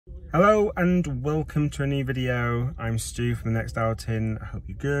Hello and welcome to a new video. I'm Stu from the next outing. I hope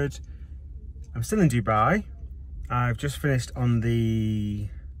you're good. I'm still in Dubai. I've just finished on the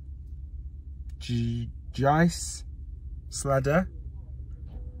Jice sledder.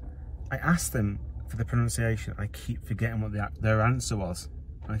 I asked them for the pronunciation. I keep forgetting what their answer was.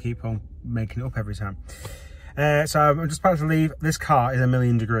 I keep on making it up every time. So I'm just about to leave. This car is a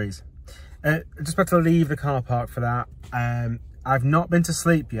million degrees. Just about to leave the car park for that. I've not been to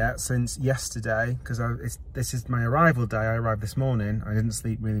sleep yet since yesterday because this is my arrival day. I arrived this morning. I didn't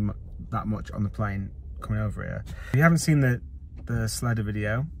sleep really that much on the plane coming over here. If you haven't seen the sledder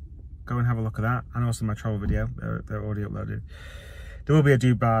video, go and have a look at that, and also my travel video. They're already uploaded. There will be a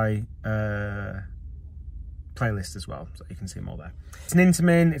Dubai playlist as well, so you can see them all there. It's an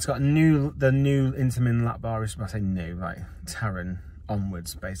Intamin. It's got the new Intamin lap bar. I say new, like Terran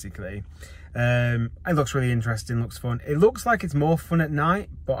onwards, basically. It looks really interesting, looks fun. It looks like it's more fun at night,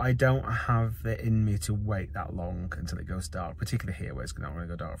 but I don't have it in me to wait that long until it goes dark, particularly here where it's not going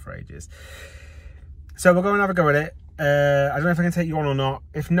to go dark for ages. So we'll go and have a go at it. I don't know if I can take you on or not.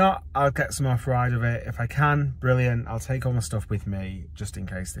 If not, I'll get some off ride of it. If I can, brilliant. I'll take all my stuff with me just in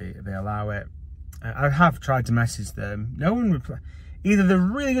case they allow it. I have tried to message them. No one reply. Either they're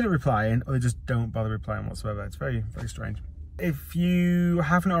really good at replying or they just don't bother replying whatsoever. It's very, very strange. If you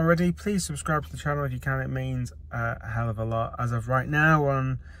haven't already, please subscribe to the channel if you can. It means a hell of a lot. As of right now,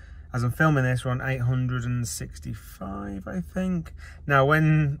 as I'm filming this, we're on 865, I think. Now,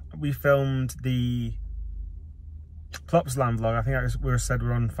 when we filmed the Plopsaland vlog, I think we said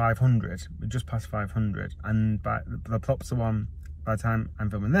we're on 500. We just passed 500, and by the Plopsa one, by the time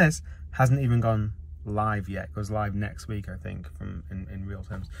I'm filming this, hasn't even gone live yet. It goes live next week, I think, in real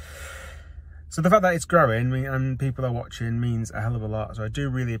terms. So the fact that it's growing and people are watching means a hell of a lot. So I do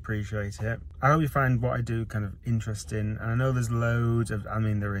really appreciate it. I hope you find what I do kind of interesting. And I know there's loads of,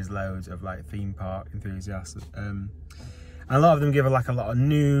 there is loads of like theme park enthusiasts. And a lot of them give a lot of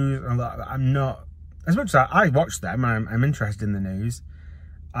news. I'm not, as much as I watch them, I'm interested in the news.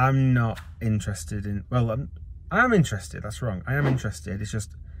 I'm not interested in, I am interested, that's wrong. I am interested. It's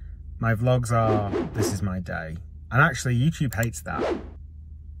just my vlogs are, this is my day. And actually YouTube hates that.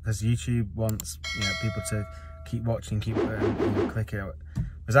 Because YouTube wants people to keep watching, keep clicking.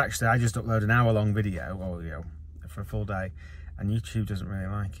 Whereas actually, I just upload an hour-long video, or for a full day, and YouTube doesn't really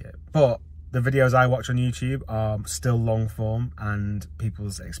like it. But the videos I watch on YouTube are still long form and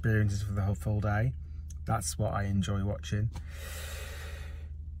people's experiences for the whole full day. That's what I enjoy watching.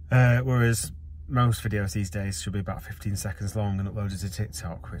 Whereas most videos these days should be about 15 seconds long and uploaded to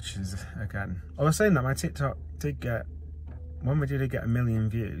TikTok, which is again. I was saying that my TikTok did get. One video did get 1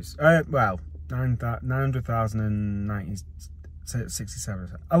 million views.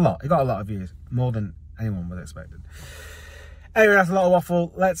 900,067. A lot. It got a lot of views. More than anyone would have expected. Anyway, that's a lot of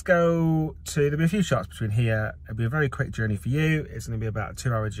waffle. Let's go to... There'll be a few shots between here. It'll be a very quick journey for you. It's going to be about a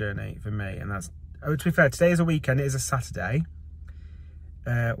 2-hour journey for me. And that's... to be fair, today is a weekend. It is a Saturday.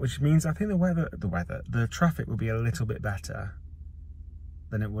 Which means I think the traffic will be a little bit better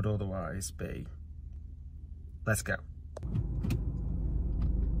than it would otherwise be. Let's go.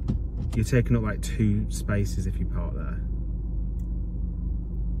 You're taking up like 2 spaces if you park there.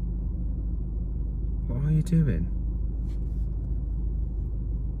 What are you doing?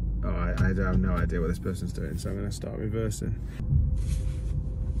 Oh, I have no idea what this person's doing, so I'm going to start reversing.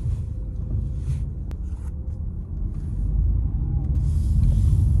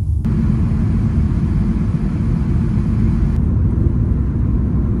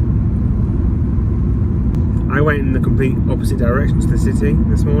 I went in the complete opposite direction to the city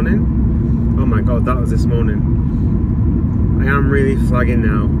this morning. Oh my god, that was this morning. I am really flagging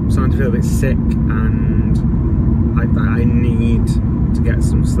now. I'm starting to feel a bit sick and I need to get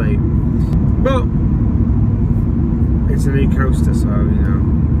some sleep. But it's a new coaster, so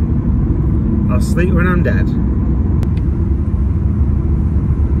I'll sleep when I'm dead.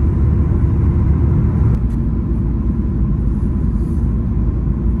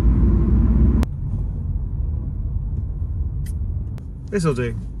 This'll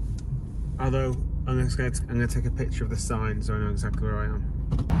do. Although I'm gonna take a picture of the sign so I know exactly where I am.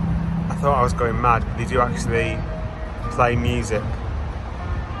 I thought I was going mad, but they do actually play music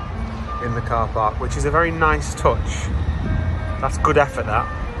in the car park, which is a very nice touch. That's good effort, that.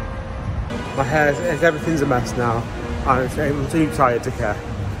 My hair, everything's a mess now. I'm too tired to care.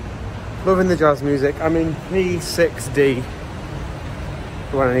 Loving the jazz music. I'm in P6D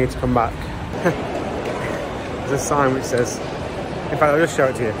when I need to come back. There's a sign which says, in fact, I'll just show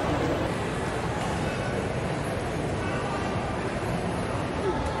it to you.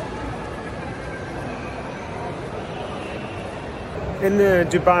 In the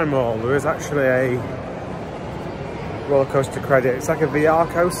Dubai Mall, there is actually a roller coaster credit. It's like a VR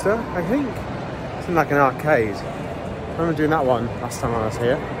coaster, I think. It's in like an arcade. I remember doing that one last time I was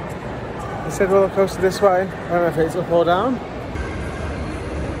here. It said roller coaster this way. I don't know if it's up or down.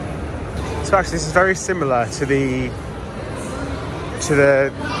 So actually, this is very similar to the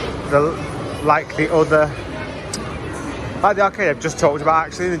arcade I've just talked about.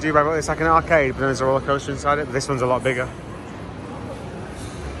 Actually, in the Dubai Mall, it's like an arcade, but then there's a roller coaster inside it. But this one's a lot bigger.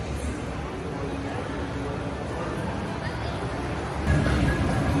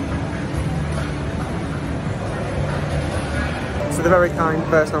 So the very kind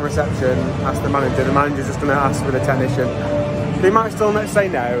person on reception asked the manager. The manager's just going to ask for the technician. They might still say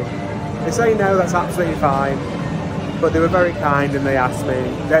no. They say no, that's absolutely fine. But they were very kind and they asked me.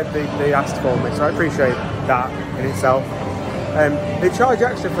 They asked for me, so I appreciate that in itself. They charge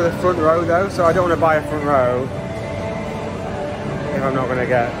extra for the front row though, so I don't want to buy a front row if I'm not going to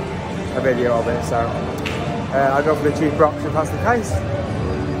get a video of it. So I'll go for the cheaper option if that's the case.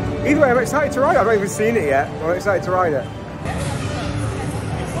 Either way, I'm excited to ride it. I've not even seen it yet. I'm excited to ride it.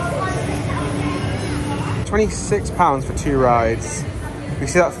 £26 for 2 rides. You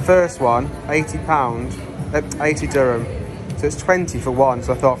see that first one, £80, 80 dirham. So it's 20 for one.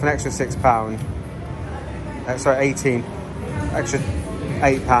 So I thought for an extra £6, sorry, 18, extra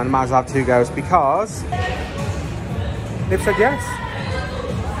 £8, might as well have 2 goes because they've said yes.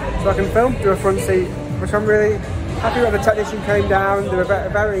 So I can film, do a front seat, which I'm really happy with. The technician came down, they were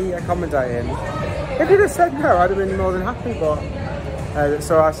very accommodating. If they'd have said no, I'd have been more than happy, but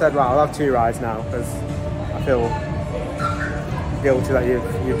so I said, well, I'll have 2 rides now because I feel guilty that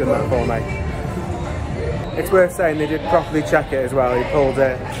you've done that for me. It's worth saying they did properly check it as well. He pulled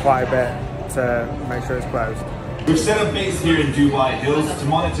it quite a bit to make sure it's closed. We've set up base here in Dubai Hills to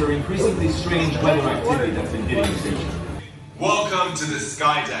monitor increasingly strange weather activity that's been hitting the station. Welcome to the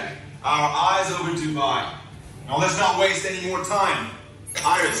Sky Deck. Our eyes over Dubai. Now let's not waste any more time.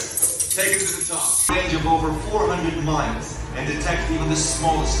 Iris, take it to the top. Range of over 400 miles and detect even the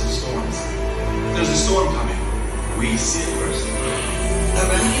smallest of storms. There's a storm coming. We see it first.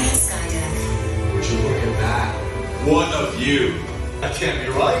 Arriving at Sky Deck. Would you look at that? What a view. That can't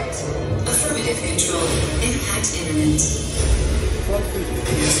be right. Affirmative control. Impact imminent.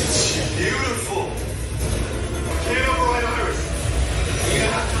 Beautiful. Get over right, Iris. You're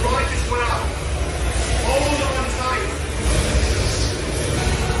gonna have to ride this one out. Hold on tight.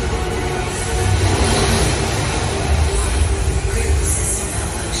 Critical system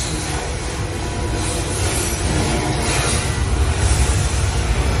malfunction.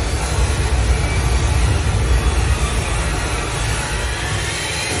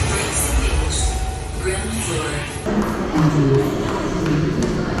 Brakes engaged. Ground floor.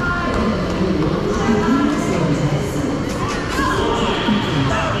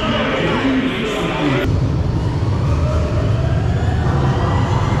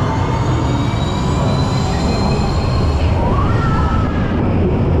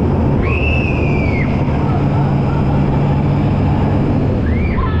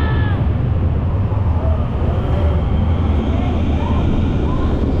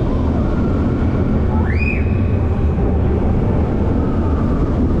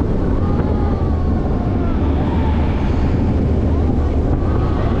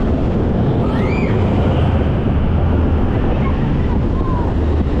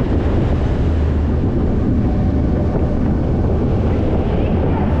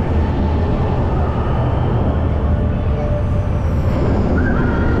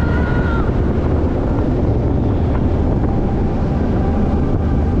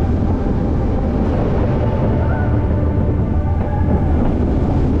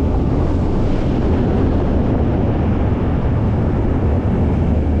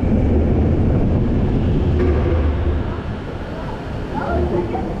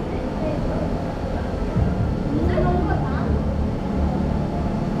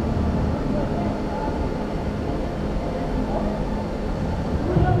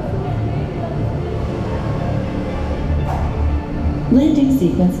 Landing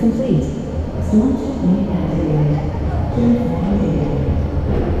sequence complete. Launch lane activated.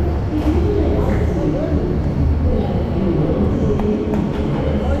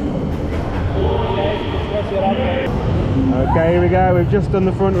 Okay, here we go. We've just done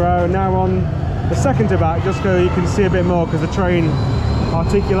the front row. Now on the second to back, just so you can see a bit more because the train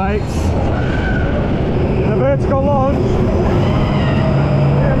articulates. The vertical launch.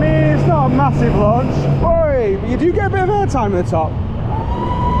 I mean, it's not a massive launch. Oi, but you do get a bit of airtime at the top.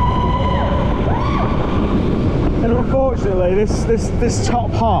 And unfortunately, this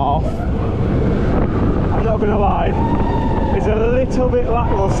top half, I'm not going to lie, is a little bit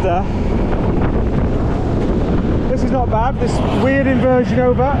lackluster. This is not bad, this weird inversion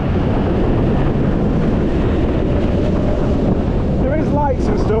over. There is lights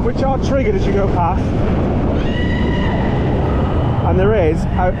and stuff which are triggered as you go past. And there is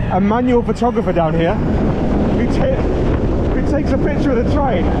a manual photographer down here who takes a picture of the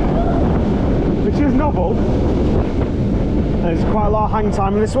train, which is novel. And there's quite a lot of hang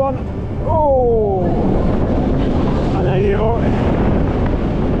time in this one. Oh! And then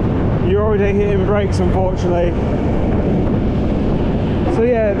you're already hitting brakes, unfortunately. So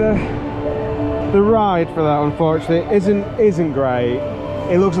yeah, the ride for that, unfortunately, isn't great.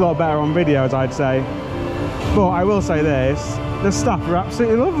 It looks a lot better on videos, I'd say. But I will say this: the staff are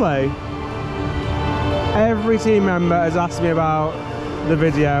absolutely lovely. Every team member has asked me about the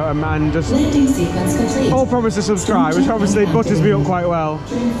video and just all promised to subscribe, which obviously butters me up quite well.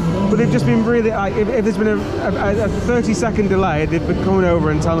 But they've just been really, like, if there's been a 30-second delay, they've been coming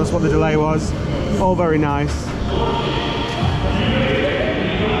over and telling us what the delay was. All very nice.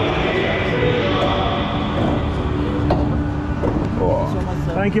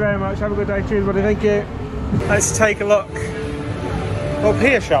 Thank you very much. Have a good day. Cheers, buddy. Thank you. Let's take a look up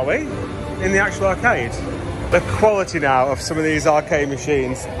here, shall we? In the actual arcade. The quality now of some of these arcade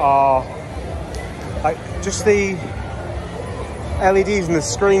machines are like just the LEDs and the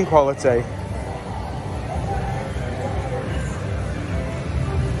screen quality.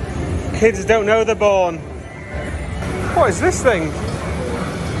 Kids don't know they're born. What is this thing?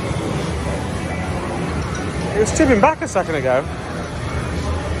 It was tipping back a second ago.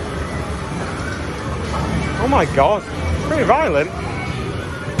 Oh my god, pretty violent.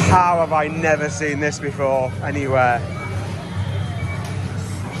 How have I never seen this before anywhere?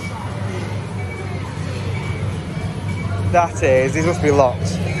 That is, these must be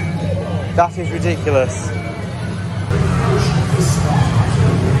locked. That is ridiculous.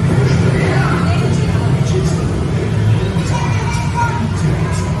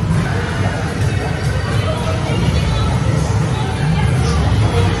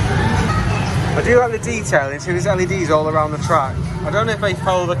 I do like the detailing, see there's LEDs all around the track. I don't know if they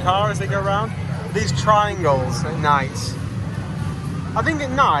follow the car as they go around. These triangles at night. I think at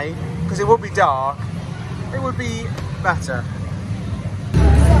night, because it would be dark, it would be better.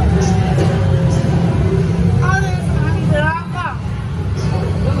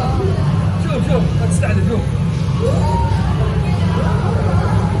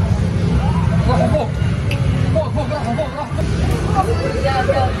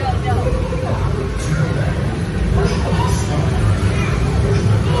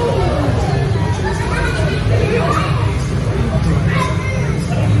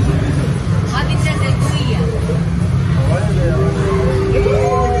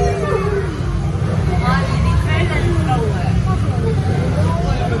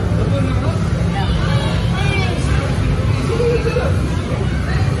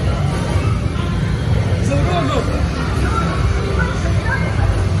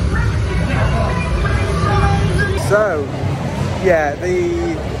 So, yeah,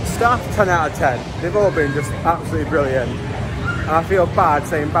 the staff 10 out of 10. They've all been just absolutely brilliant. And I feel bad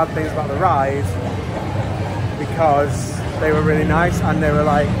saying bad things about the ride because they were really nice and they were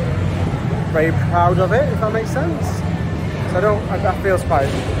like very proud of it, if that makes sense. So that feels quite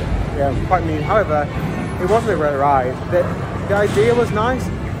mean. However, it wasn't a great ride. The idea was nice.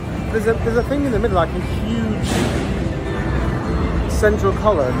 There's a thing in the middle, like a huge central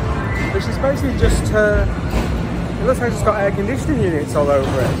column, which is basically just it looks like it's got air conditioning units all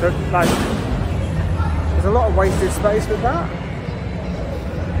over it. So like, there's a lot of wasted space with that.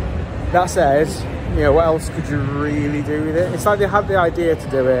 That said, you know, what else could you really do with it? It's like they had the idea to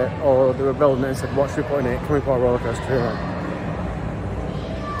do it, or they were building it and said, what should we put in it? Can we put a roller coaster in it?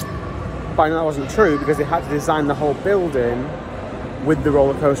 But I know that wasn't true because they had to design the whole building with the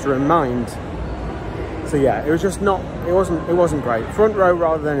roller coaster in mind. So yeah, it was just not, it wasn't great. Front row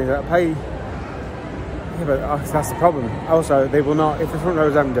rather than anything. Pay. Yeah, but that's the problem. Also, they will not, if the front row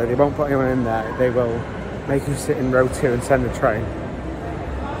is empty, they won't put anyone in there. They will make you sit in row 2 and send the train.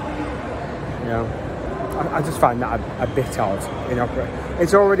 You know, I just find that a bit odd in operation.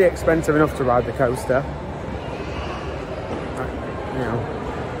 It's already expensive enough to ride the coaster. You know,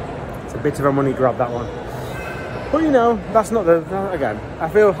 it's a bit of a money grab, that one. But you know, that's not the, again, I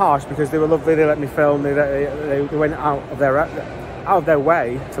feel harsh because they were lovely, they let me film, they went out of their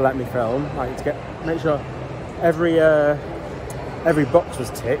way to let me film, like to make sure every box was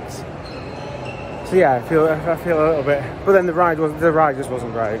ticked. So yeah, I feel a little bit, but then the ride just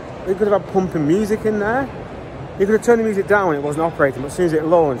wasn't great. They could have had pumping music in there. You could have turned the music down when it wasn't operating, but as soon as it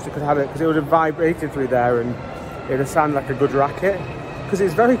launched, it could have it, because it would have vibrated through there and it'd sound like a good racket, because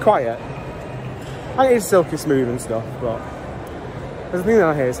it's very quiet. And it is silky smooth and stuff, but there's a thing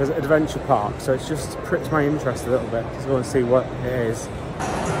down here, it says Adventure Park, so it's just pricked my interest a little bit, just want to see what it is.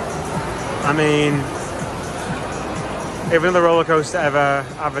 I mean, if another roller coaster ever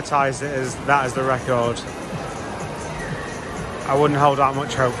advertised it as that as the record, I wouldn't hold out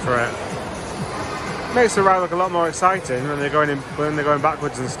much hope for it. Makes the ride look a lot more exciting when they're going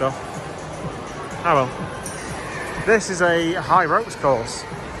backwards and stuff. Oh well. This is a high ropes course.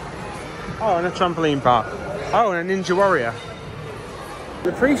 Oh, and a trampoline park. Oh, and a Ninja Warrior.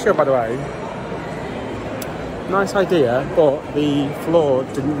 The pre-show, by the way, nice idea, but the floor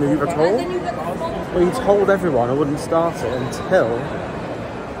didn't move at all. Well, he told everyone I wouldn't start it until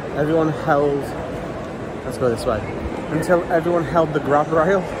everyone held, let's go this way, until everyone held the grab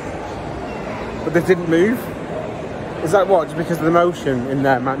rail, but they didn't move. Is that what, just because of the motion in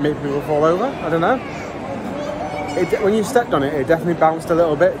there might make people fall over? I don't know. When you stepped on it, it definitely bounced a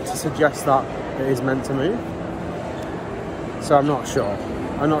little bit to suggest that it is meant to move. So I'm not sure.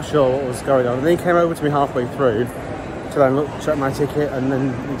 I'm not sure what was going on. And then he came over to me halfway through to then look, check my ticket, and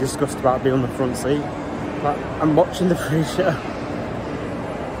then we discussed about being on the front seat. But I'm watching the pre-show.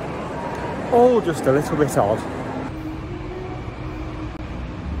 All just a little bit odd.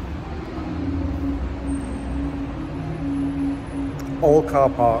 All car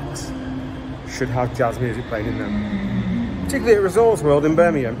parks should have jazz music playing in them. Particularly at Resorts World in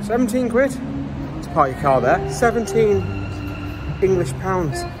Birmingham. 17 quid to park your car there. 17 English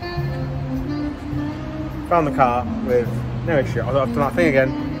pounds. Found the car with no issue. I've done that thing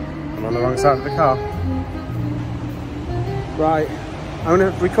again. I'm on the wrong side of the car. Right, I'm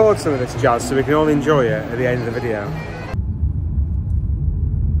going to record some of this jazz so we can all enjoy it at the end of the video.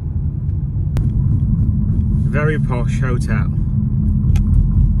 Very posh hotel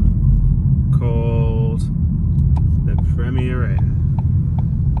called the Premier Inn.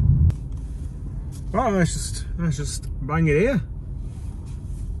 Well, let's just bang it here.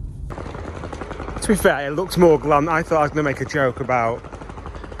 To be fair, it looked more glam. I thought I was going to make a joke about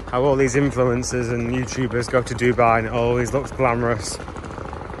how all these influencers and YouTubers go to Dubai and it always looks glamorous.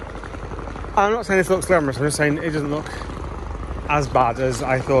 I'm not saying this looks glamorous, I'm just saying it doesn't look as bad as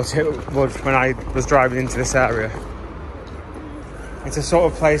I thought it would when I was driving into this area. It's a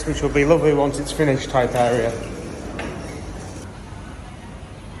sort of place which will be lovely once it's finished type area.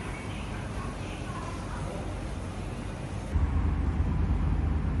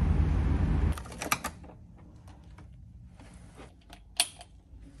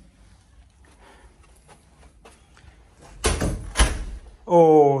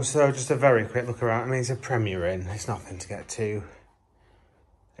 Oh, so just a very quick look around. I mean, it's a Premier Inn. It's nothing to get too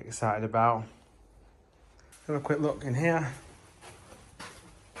excited about. Have a quick look in here.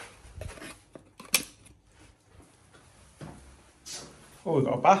 Oh, we've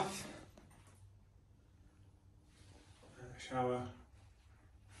got a bath. A shower.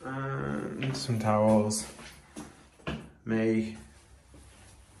 And some towels. Me.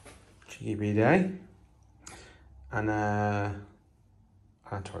 Cheeky day. And a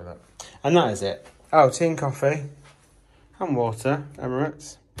toilet. And that is it. Oh, tea and coffee. And water.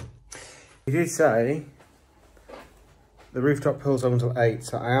 Emirates. He did say the rooftop pool's open until 8,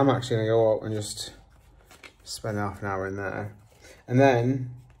 so I am actually going to go up and just spend half an hour in there. And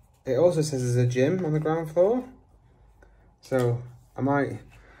then it also says there's a gym on the ground floor. So I might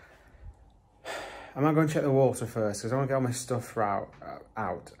go and check the water first because I want to get all my stuff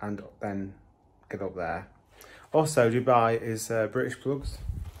out and then get up there. Also, Dubai is British plugs.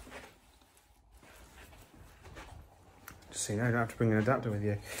 Just so you know, you don't have to bring an adapter with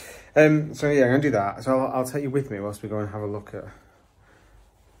you. So yeah, I'm going to do that. So I'll take you with me whilst we go and have a look at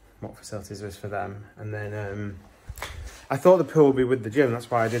what facilities there is for them. And then I thought the pool would be with the gym.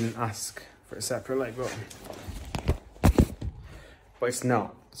 That's why I didn't ask for it separately, but it's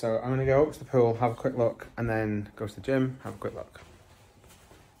not. So I'm going to go up to the pool, have a quick look, and then go to the gym, have a quick look.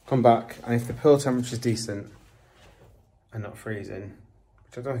 Come back, and if the pool temperature is decent and not freezing,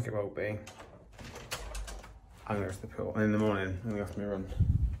 which I don't think it will be, I'm going to go to the pool. And in the morning, I'm going to go for my run.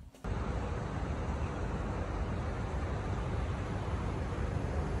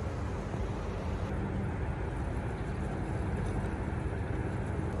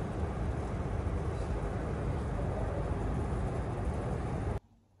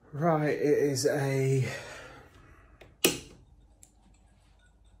 Right, it is a...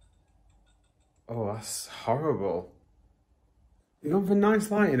 Oh, that's horrible. They've gone for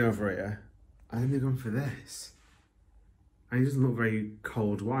nice lighting over here, and then they've gone for this. And it doesn't look very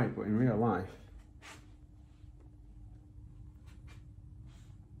cold white, but in real life.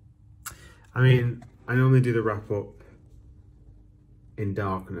 I mean, I normally do the wrap up in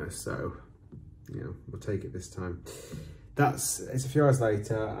darkness, so you know, we'll take it this time. It's a few hours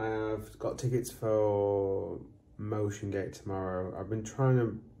later. I've got tickets for Motion Gate tomorrow. I've been trying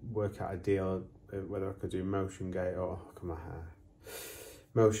to work out a deal whether I could do Motion Gate or look at my hair.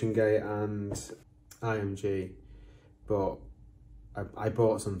 Motion Gate and IMG, but I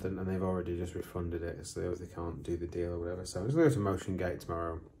bought something and they've already just refunded it, so they can't do the deal or whatever. So I'm just going to go to Motion Gate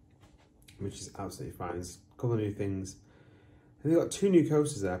tomorrow, which is absolutely fine. There's a couple of new things. And they've got 2 new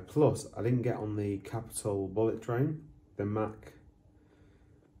coasters there, plus I didn't get on the Capital Bullet Train, the Mac,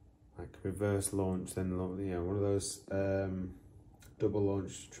 like reverse launch, then, you know, one of those double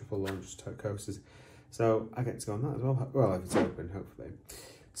launch, triple launch type coasters. So I get to go on that as well. Well, if it's open, hopefully.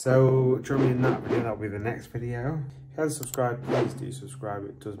 So join me in that video. That'll be the next video. If you haven't subscribed, please do subscribe.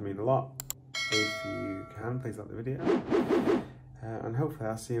 It does mean a lot. If you can, please like the video. And hopefully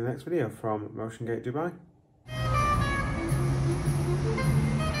I'll see you in the next video from Motion Gate Dubai.